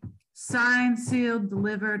me. Signed, sealed,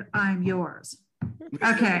 delivered, I'm yours.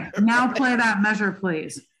 Okay, now play that measure,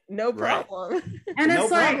 please. No problem. Right. And it's no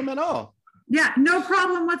problem at all. Yeah, no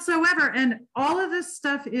problem whatsoever. And all of this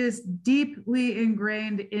stuff is deeply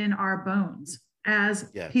ingrained in our bones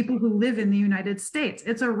as people who live in the United States.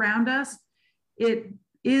 It's around us. It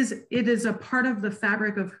is a part of the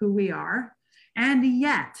fabric of who we are. And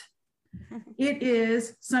yet it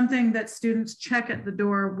is something that students check at the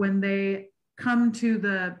door when they come to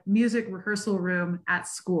the music rehearsal room at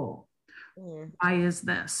school. Why is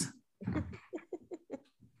this?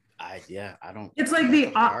 I don't. It's like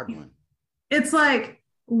the hard one. It's like,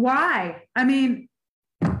 why? I mean,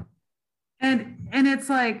 and it's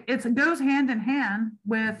like, it goes hand in hand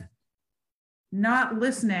with not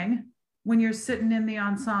listening when you're sitting in the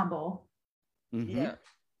ensemble. Yeah,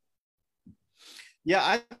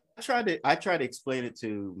 I try to explain it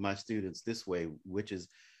to my students this way, which is,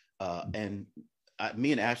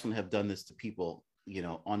 me and Ashlyn have done this to people,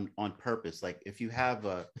 on purpose. Like, if you have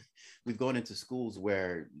we've gone into schools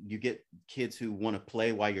where you get kids who want to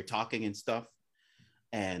play while you're talking and stuff,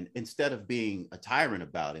 and instead of being a tyrant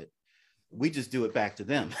about it, we just do it back to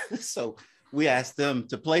them. So we ask them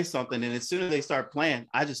to play something, and as soon as they start playing,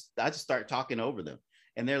 I just start talking over them,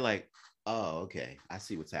 and they're like, oh, okay, I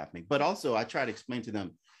see what's happening. But also I try to explain to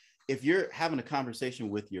them, if you're having a conversation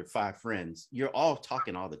with your 5 friends, you're all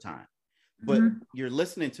talking all the time, but you're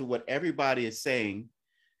listening to what everybody is saying,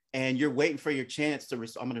 and you're waiting for your chance to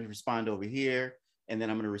I'm going to respond over here, and then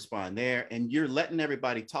I'm going to respond there, and you're letting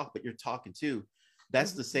everybody talk, but you're talking too.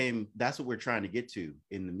 That's the same. That's what we're trying to get to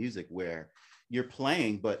in the music, where you're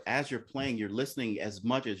playing, but as you're playing, you're listening as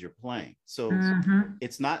much as you're playing. So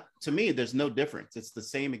it's not, to me, there's no difference. It's the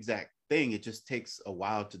same exact thing. It just takes a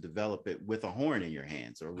while to develop it with a horn in your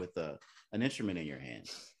hands or with an instrument in your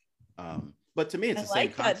hands. But to me, it's the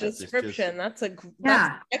same concept. That description. That's an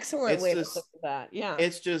excellent way to look at that. Yeah.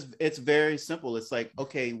 It's very simple. It's like,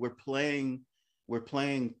 okay, we're playing,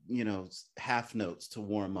 you know, half notes to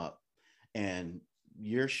warm up, and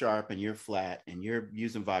you're sharp and you're flat and you're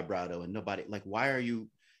using vibrato, and nobody, like,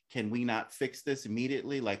 can we not fix this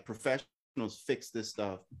immediately? Like, professionals fix this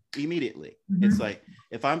stuff immediately. It's like,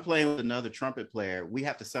 if I'm playing with another trumpet player, we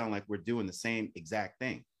have to sound like we're doing the same exact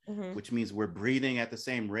thing, which means we're breathing at the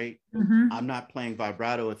same rate. I'm not playing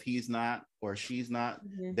vibrato if he's not, or she's not.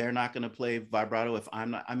 They're not going to play vibrato if I'm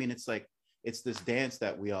not. I mean, it's like, it's this dance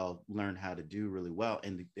that we all learn how to do really well.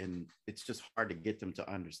 And it's just hard to get them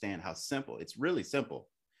to understand how simple. It's really simple.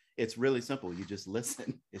 It's really simple. You just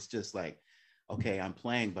listen. It's just like, okay, I'm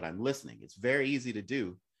playing, but I'm listening. It's very easy to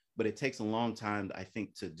do, but it takes a long time, I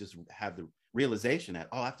think, to just have the realization that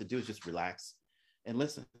all I have to do is just relax and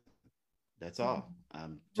listen. That's all.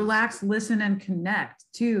 Relax, listen, and connect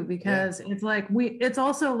too, because it's like it's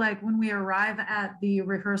also like when we arrive at the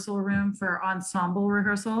rehearsal room for ensemble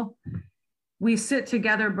rehearsal, we sit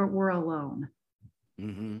together, but we're alone.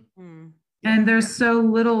 And there's so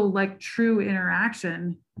little like true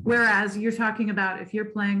interaction. Whereas you're talking about, if you're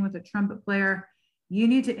playing with a trumpet player, you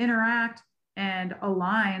need to interact and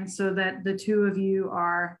align so that the two of you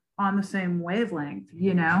are on the same wavelength,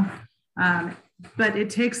 you know? But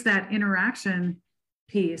it takes that interaction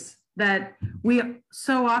piece that we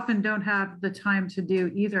so often don't have the time to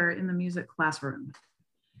do either in the music classroom.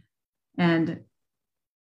 And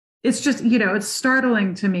it's just, you know, it's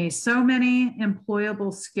startling to me. So many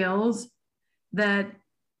employable skills that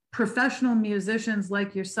professional musicians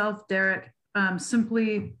like yourself, Derek,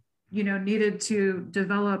 simply, you know, needed to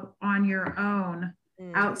develop on your own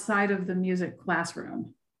outside of the music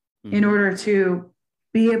classroom in order to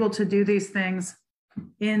be able to do these things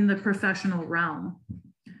in the professional realm.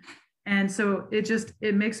 And so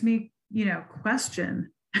it makes me, you know,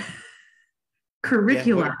 question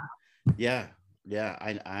curricula. Yeah,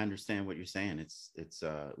 I understand what you're saying. It's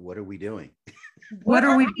what are we doing? What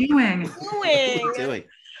are we doing?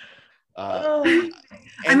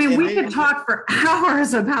 I mean, we could talk for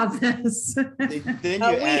hours about this. We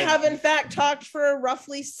have, in fact, talked for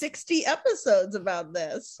roughly 60 episodes about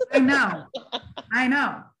this. I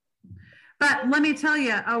know. But let me tell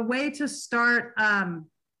you, a way to start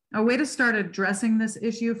addressing this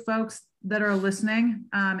issue, folks that are listening,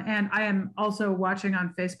 and I am also watching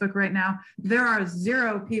on Facebook right now. There are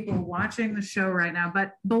 0 people watching the show right now,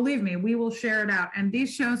 but believe me, we will share it out. And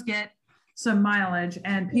these shows get some mileage,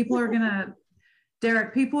 and people are gonna,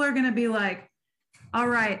 Derek, people are gonna be like, all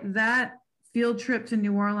right, that field trip to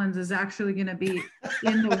New Orleans is actually gonna be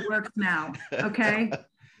in the works now, okay?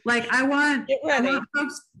 Like, I want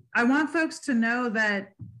folks to know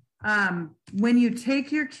that when you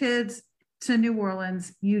take your kids to New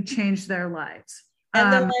Orleans, you change their lives.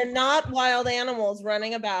 And there are not wild animals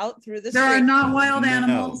running about through the street. There are not wild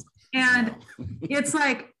animals. And it's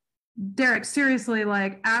like, Derek, seriously,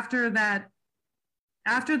 like after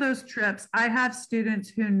those trips, I have students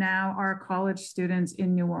who now are college students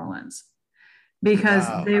in New Orleans because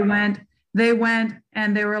they went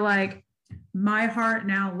and they were like, my heart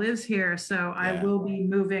now lives here, so I will be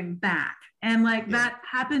moving back. And like that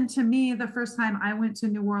happened to me the first time I went to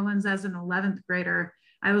New Orleans as an 11th grader.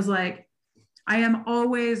 I was like, I am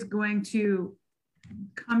always going to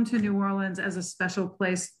come to New Orleans as a special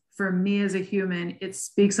place for me as a human. It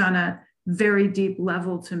speaks on a very deep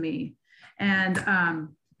level to me, and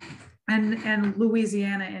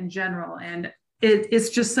Louisiana in general. And it's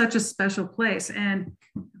just such a special place. And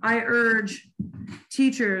I urge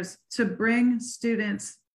teachers to bring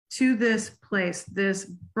students to this place, this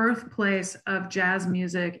birthplace of jazz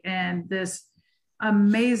music and this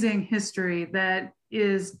amazing history that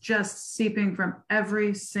is just seeping from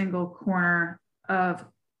every single corner of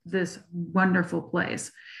this wonderful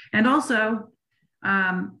place. And also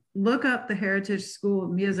look up the Heritage School of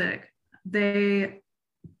Music. They,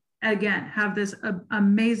 again, have this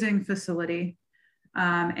amazing facility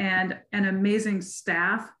and an amazing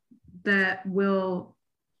staff that will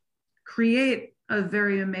create a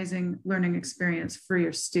very amazing learning experience for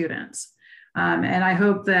your students. And I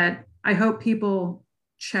hope people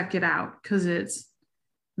check it out because it's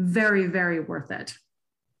very, very worth it.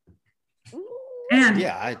 And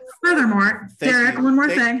furthermore, Derek, one more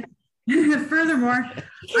thing. Furthermore,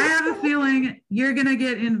 I have a feeling you're going to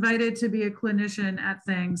get invited to be a clinician at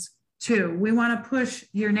things too. We want to push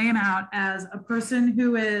your name out as a person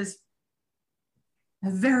who is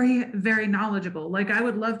very, very knowledgeable. Like, I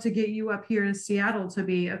would love to get you up here in Seattle to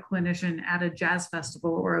be a clinician at a jazz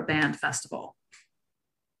festival or a band festival.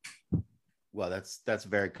 Well, that's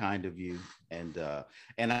very kind of you. And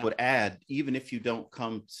I would add, even if you don't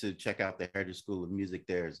come to check out the Heritage School of Music,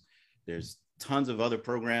 there's tons of other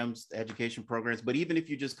programs, education programs. But even if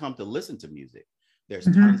you just come to listen to music, there's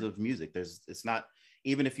tons of music. It's not,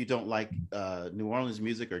 even if you don't like New Orleans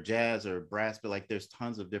music or jazz or brass, but like there's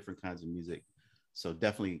tons of different kinds of music. So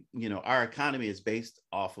definitely, our economy is based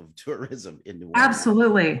off of tourism in New Orleans.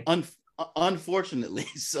 Absolutely. Unfortunately,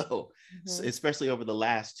 so especially over the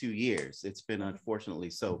last 2 years, it's been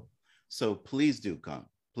unfortunately so. So please do come.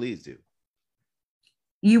 Please do.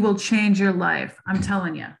 You will change your life. I'm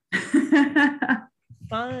telling you.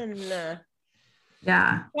 Fun.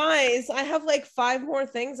 Yeah. Guys, I have like 5 more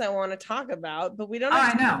things I want to talk about, but we don't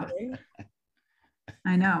have time.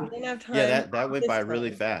 I know. We don't have time. Yeah, that went by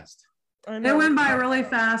really fast. It went by really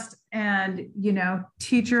fast. And,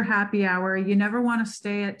 teacher happy hour. You never want to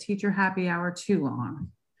stay at teacher happy hour too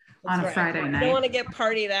long on a Friday night. I don't want to get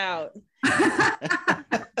partied out.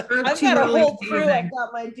 I've got a whole crew. I've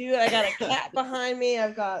got my dude. I got a cat behind me.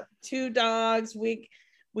 I've got 2 dogs. We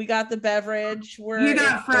got the beverage. You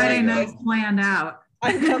got Friday nights planned out.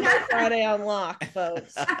 I've got my Friday on lock,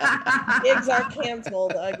 folks. Gigs are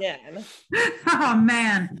canceled again. Oh,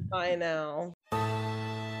 man. I know.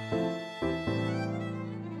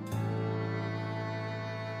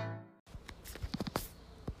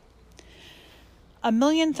 A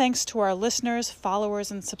million thanks to our listeners,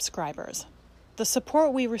 followers, and subscribers. The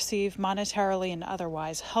support we receive monetarily and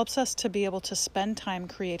otherwise helps us to be able to spend time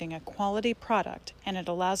creating a quality product, and it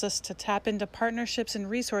allows us to tap into partnerships and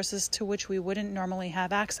resources to which we wouldn't normally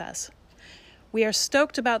have access. We are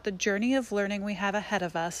stoked about the journey of learning we have ahead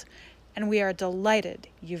of us, and we are delighted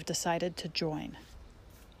you've decided to join.